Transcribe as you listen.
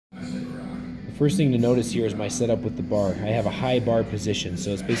The first thing to notice here is my setup with the bar. I have a high bar position,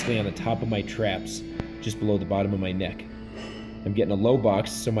 so it's basically on the top of my traps, just below the bottom of my neck. I'm getting a low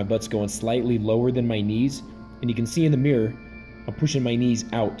box, so my butt's going slightly lower than my knees, and you can see in the mirror, I'm pushing my knees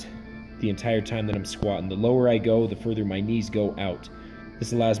out the entire time that I'm squatting. The lower I go, the further my knees go out.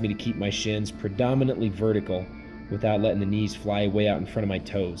 This allows me to keep my shins predominantly vertical without letting the knees fly way out in front of my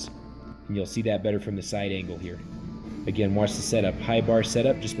toes. And you'll see that better from the side angle here. Again, watch the setup. High bar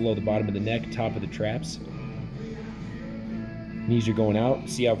setup, just below the bottom of the neck, top of the traps. Knees are going out.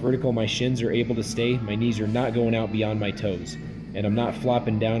 See how vertical my shins are able to stay? My knees are not going out beyond my toes. And I'm not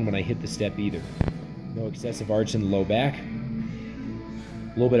flopping down when I hit the step either. No excessive arch in the low back.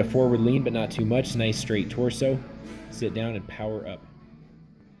 A little bit of forward lean, but not too much. Nice straight torso. Sit down and power up.